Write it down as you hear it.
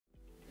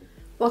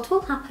What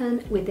will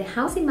happen with the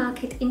housing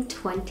market in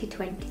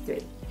 2023?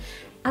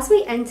 As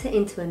we enter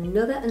into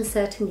another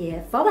uncertain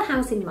year for the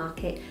housing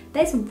market,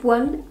 there's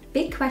one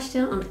big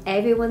question on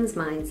everyone's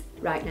minds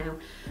right now.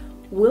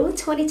 Will the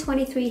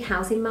 2023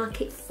 housing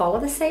market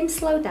follow the same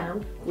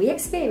slowdown we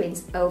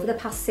experienced over the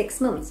past 6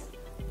 months,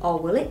 or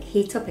will it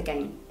heat up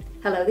again?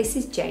 Hello, this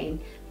is Jane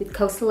with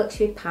Coastal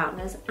Luxury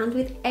Partners, and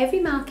with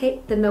every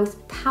market, the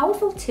most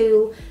powerful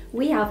tool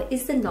we have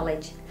is the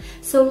knowledge.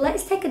 So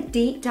let's take a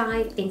deep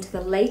dive into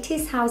the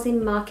latest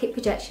housing market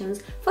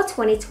projections for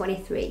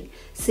 2023,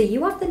 so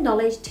you have the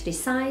knowledge to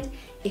decide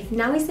if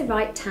now is the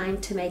right time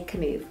to make a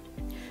move.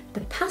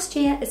 The past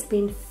year has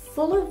been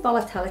full of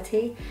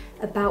volatility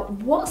about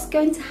what's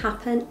going to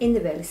happen in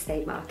the real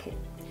estate market.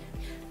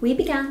 We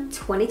began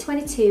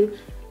 2022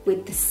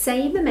 with the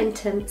same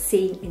momentum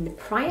seen in the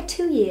prior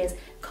 2 years,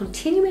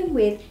 continuing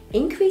with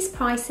increased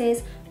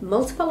prices,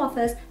 multiple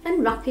offers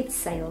and rapid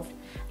sales.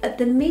 At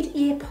the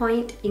mid-year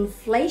point,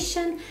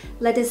 inflation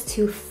led us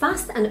to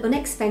fast and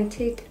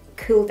unexpected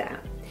cool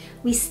down.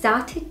 We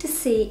started to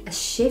see a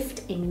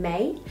shift in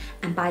May,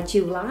 and by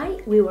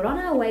July we were on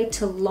our way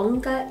to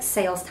longer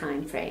sales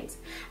time frames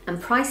and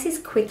prices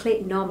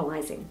quickly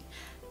normalising.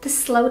 The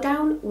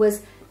slowdown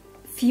was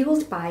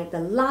fueled by the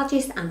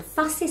largest and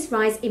fastest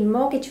rise in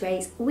mortgage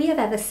rates we have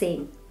ever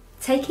seen.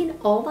 Taking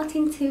all that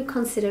into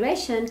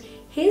consideration,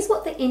 here's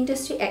what the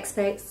industry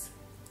experts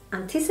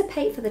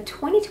anticipate for the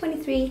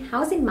 2023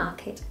 housing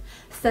market.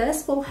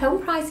 First, will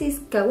home prices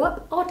go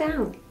up or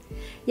down?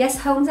 Yes,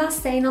 homes are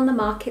staying on the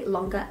market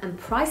longer and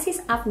prices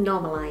have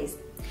normalised.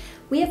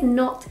 We have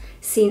not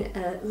seen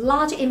a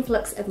large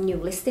influx of new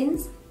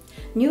listings.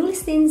 New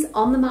listings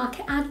on the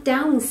market are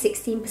down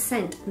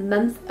 16%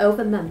 month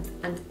over month,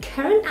 and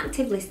current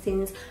active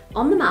listings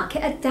on the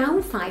market are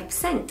down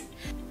 5%.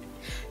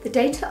 The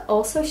data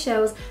also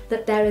shows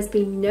that there has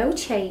been no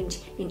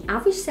change in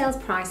average sales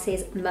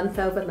prices month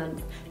over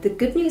month. The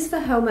good news for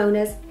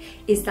homeowners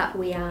is that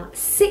we are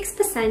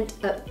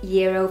 6% up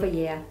year over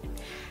year.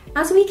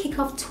 As we kick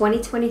off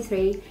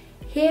 2023,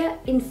 here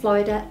in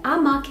Florida, our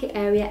market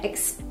area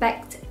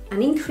expect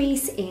an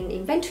increase in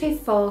inventory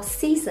for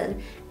season,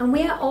 and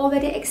we are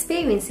already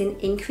experiencing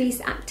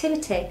increased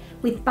activity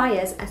with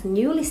buyers as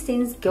new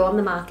listings go on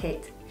the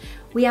market.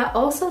 We are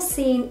also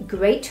seeing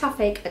great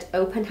traffic at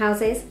open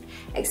houses.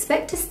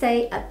 Expect to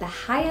stay at the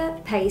higher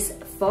pace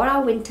for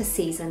our winter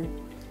season.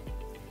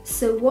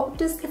 So what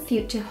does the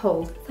future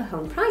hold for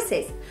home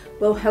prices?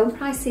 Will home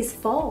prices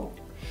fall?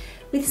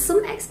 With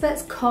some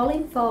experts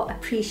calling for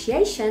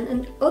appreciation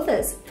and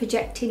others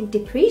projecting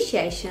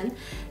depreciation,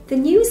 the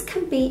news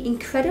can be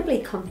incredibly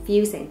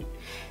confusing.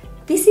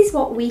 This is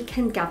what we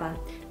can gather.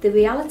 The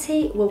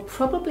reality will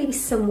probably be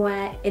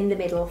somewhere in the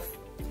middle.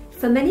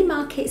 For many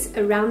markets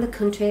around the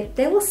country,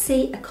 they will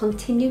see a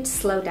continued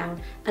slowdown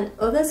and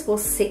others will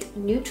sit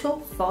neutral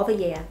for the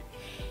year.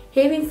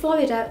 Here in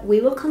Florida, we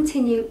will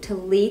continue to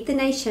lead the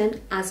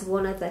nation as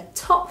one of the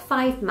top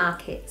 5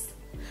 markets.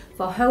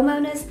 For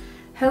homeowners,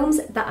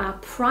 homes that are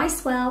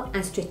priced well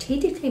and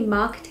strategically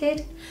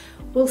marketed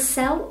will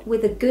sell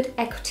with a good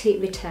equity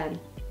return.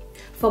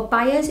 For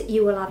buyers,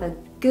 you will have a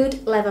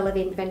good level of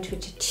inventory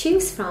to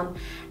choose from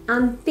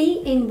and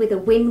be in with a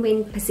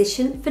win-win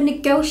position for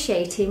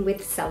negotiating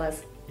with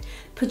sellers.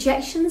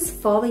 Projections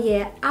for the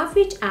year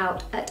average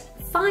out at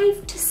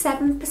 5 to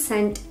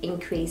 7%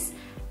 increase.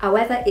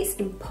 However, it's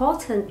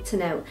important to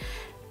note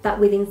that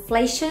with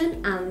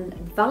inflation and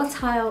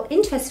volatile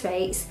interest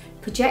rates,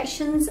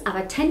 projections have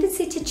a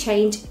tendency to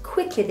change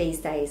quickly these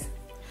days.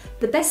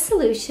 The best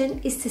solution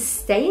is to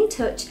stay in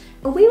touch,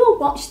 and we will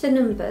watch the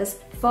numbers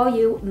for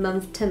you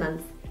month to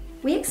month.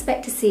 We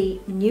expect to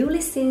see new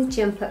listings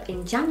jump up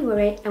in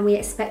January, and we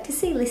expect to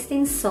see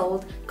listings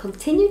sold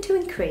continue to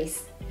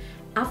increase.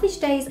 Average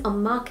days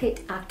on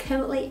market are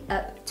currently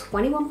up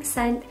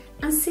 21%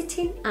 and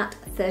sitting at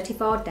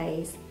 34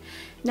 days.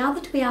 Now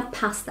that we are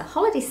past the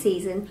holiday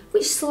season,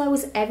 which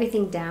slows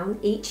everything down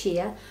each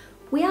year,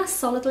 we are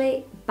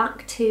solidly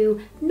back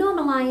to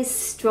normalised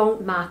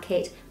strong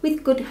market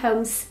with good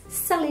homes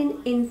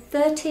selling in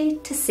 30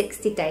 to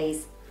 60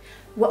 days.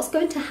 What's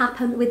going to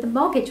happen with the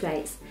mortgage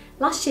rates?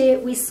 Last year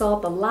we saw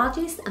the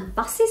largest and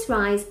fastest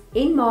rise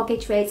in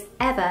mortgage rates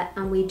ever,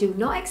 and we do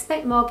not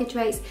expect mortgage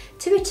rates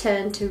to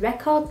return to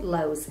record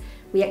lows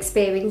we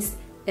experienced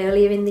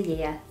earlier in the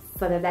year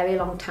for a very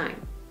long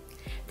time.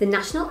 The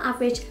national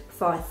average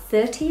for a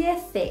 30-year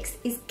fix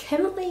is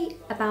currently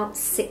about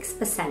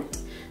 6%.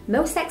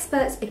 Most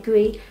experts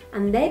agree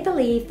and they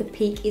believe the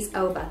peak is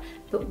over,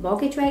 but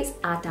mortgage rates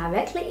are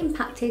directly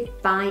impacted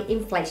by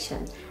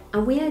inflation,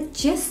 and we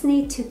just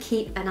need to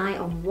keep an eye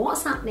on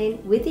what's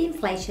happening with the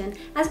inflation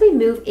as we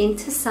move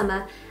into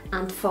summer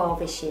and fall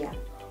this year.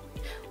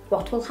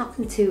 What will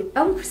happen to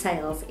home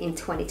sales in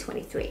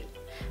 2023?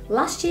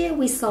 Last year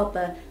we saw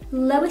the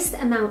lowest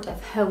amount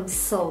of homes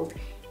sold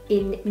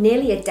in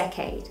nearly a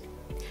decade.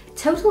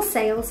 Total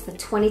sales for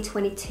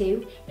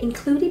 2022,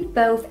 including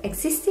both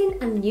existing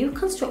and new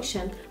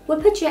construction,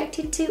 were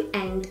projected to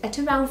end at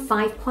around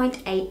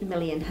 5.8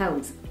 million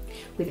homes.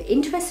 With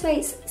interest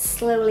rates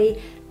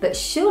slowly but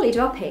surely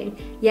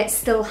dropping, yet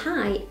still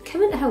high,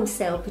 current home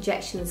sale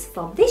projections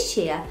for this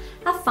year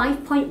are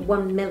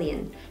 5.1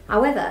 million.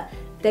 However,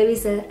 there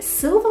is a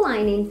silver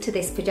lining to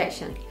this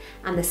projection,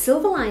 and the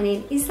silver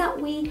lining is that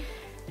we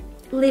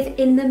live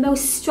in the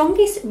most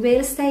strongest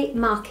real estate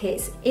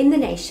markets in the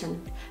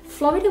nation.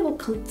 Florida will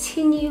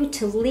continue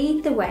to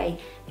lead the way,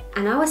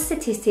 and our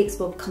statistics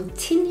will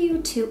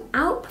continue to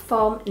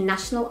outperform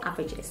national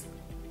averages.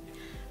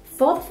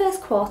 For the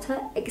first quarter,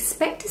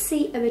 expect to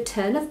see a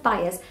return of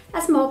buyers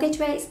as mortgage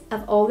rates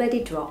have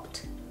already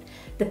dropped.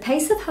 The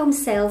pace of home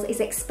sales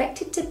is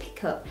expected to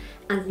pick up,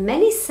 and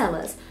many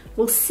sellers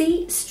will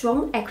see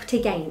strong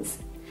equity gains.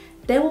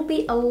 There will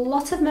be a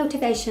lot of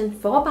motivation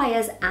for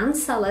buyers and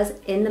sellers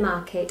in the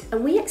market,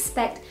 and we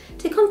expect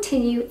to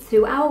continue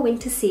through our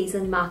winter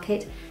season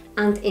market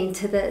and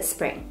into the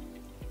spring.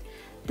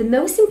 The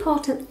most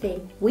important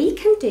thing we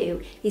can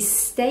do is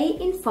stay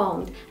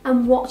informed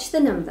and watch the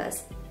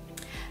numbers.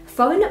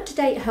 For an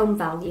up-to-date home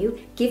value,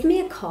 give me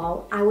a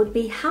call. I would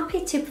be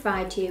happy to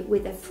provide you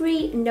with a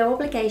free, no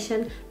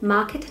obligation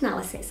market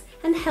analysis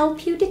and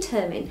help you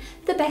determine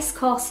the best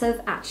course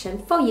of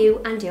action for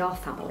you and your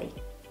family.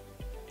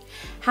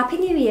 Happy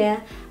New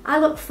Year! I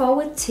look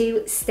forward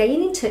to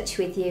staying in touch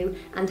with you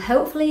and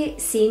hopefully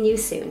seeing you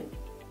soon.